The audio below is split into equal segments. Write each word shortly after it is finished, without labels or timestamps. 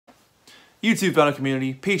YouTube fandom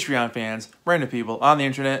community, Patreon fans, random people on the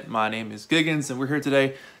internet. My name is Giggens, and we're here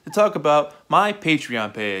today to talk about my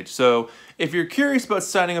Patreon page. So, if you're curious about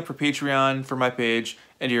signing up for Patreon for my page,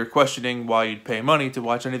 and you're questioning why you'd pay money to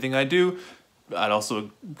watch anything I do, I'd also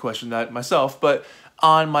question that myself. But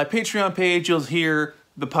on my Patreon page, you'll hear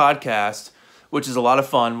the podcast, which is a lot of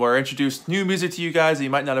fun, where I introduce new music to you guys that you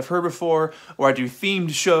might not have heard before, or I do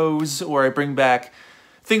themed shows, where I bring back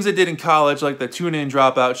things I did in college, like the tune-in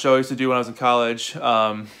dropout show I used to do when I was in college,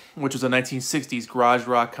 which was a 1960s garage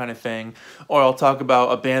rock kind of thing. Or I'll talk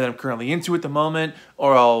about a band that I'm currently into at the moment,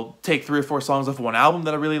 or I'll take 3 or 4 songs off of one album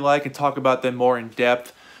that I really like and talk about them more in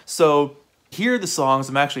depth. So here are the songs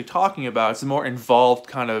I'm actually talking about. It's a more involved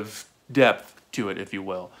kind of depth to it, if you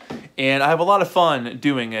will. And I have a lot of fun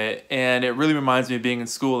doing it, and it really reminds me of being in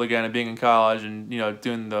school again and being in college and, you know,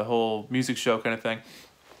 doing the whole music show kind of thing.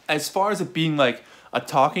 As far as it being like a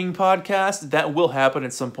talking podcast, that will happen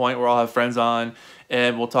at some point where I'll have friends on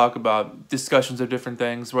and we'll talk about discussions of different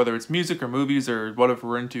things, whether it's music or movies or whatever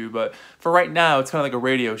we're into. But for right now, it's kind of like a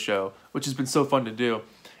radio show, which has been so fun to do.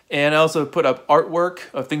 And I also put up artwork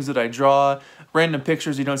of things that I draw, random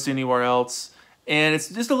pictures you don't see anywhere else. And it's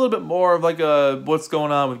just a little bit more of like a what's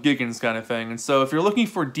going on with Giggens kind of thing. And so if you're looking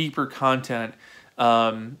for deeper content,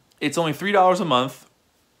 it's only $3 a month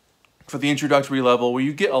for the introductory level, where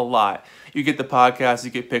you get a lot. You get the podcast, you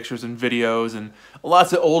get pictures and videos, and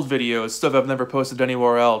lots of old videos, stuff I've never posted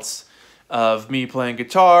anywhere else, of me playing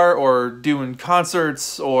guitar or doing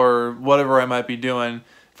concerts or whatever I might be doing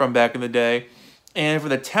from back in the day. And for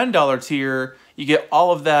the $10 tier, you get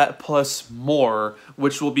all of that plus more,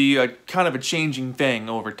 which will be a kind of a changing thing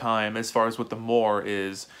over time as far as what the more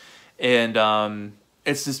is. And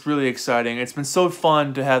it's just really exciting. It's been so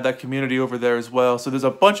fun to have that community over there as well. So there's a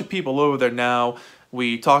bunch of people over there now.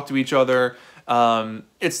 We talk to each other.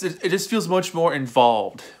 It just feels much more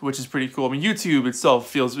involved, which is pretty cool. I mean, YouTube itself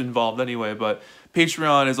feels involved anyway, but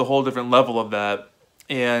Patreon is a whole different level of that.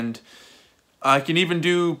 And I can even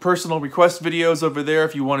do personal request videos over there.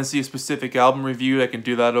 If you want to see a specific album reviewed, I can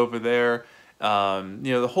do that over there. You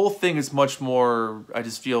know, the whole thing is much more, I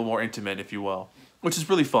just feel more intimate, if you will, which is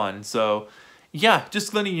really fun. So yeah,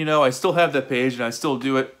 just letting you know, I still have that page and I still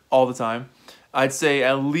do it all the time. I'd say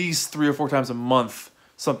at least 3 or 4 times a month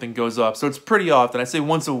something goes up. So it's pretty often. I'd say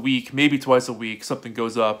once a week, maybe twice a week, something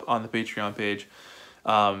goes up on the Patreon page.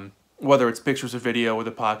 Whether it's pictures or video or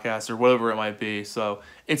the podcast or whatever it might be. So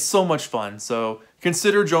it's so much fun. So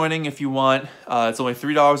consider joining if you want. It's only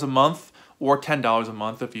 $3 a month or $10 a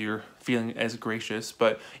month if you're feeling as gracious.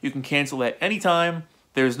 But you can cancel at any time.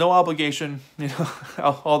 There's no obligation. You know,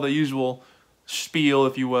 all the usual spiel,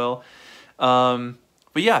 if you will.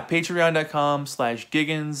 But yeah,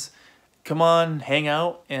 patreon.com/Giggens. Come on, hang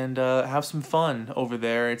out, and have some fun over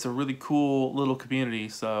there. It's a really cool little community.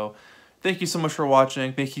 So thank you so much for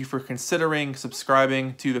watching. Thank you for considering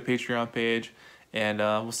subscribing to the Patreon page. And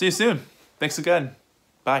we'll see you soon. Thanks again.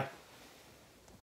 Bye.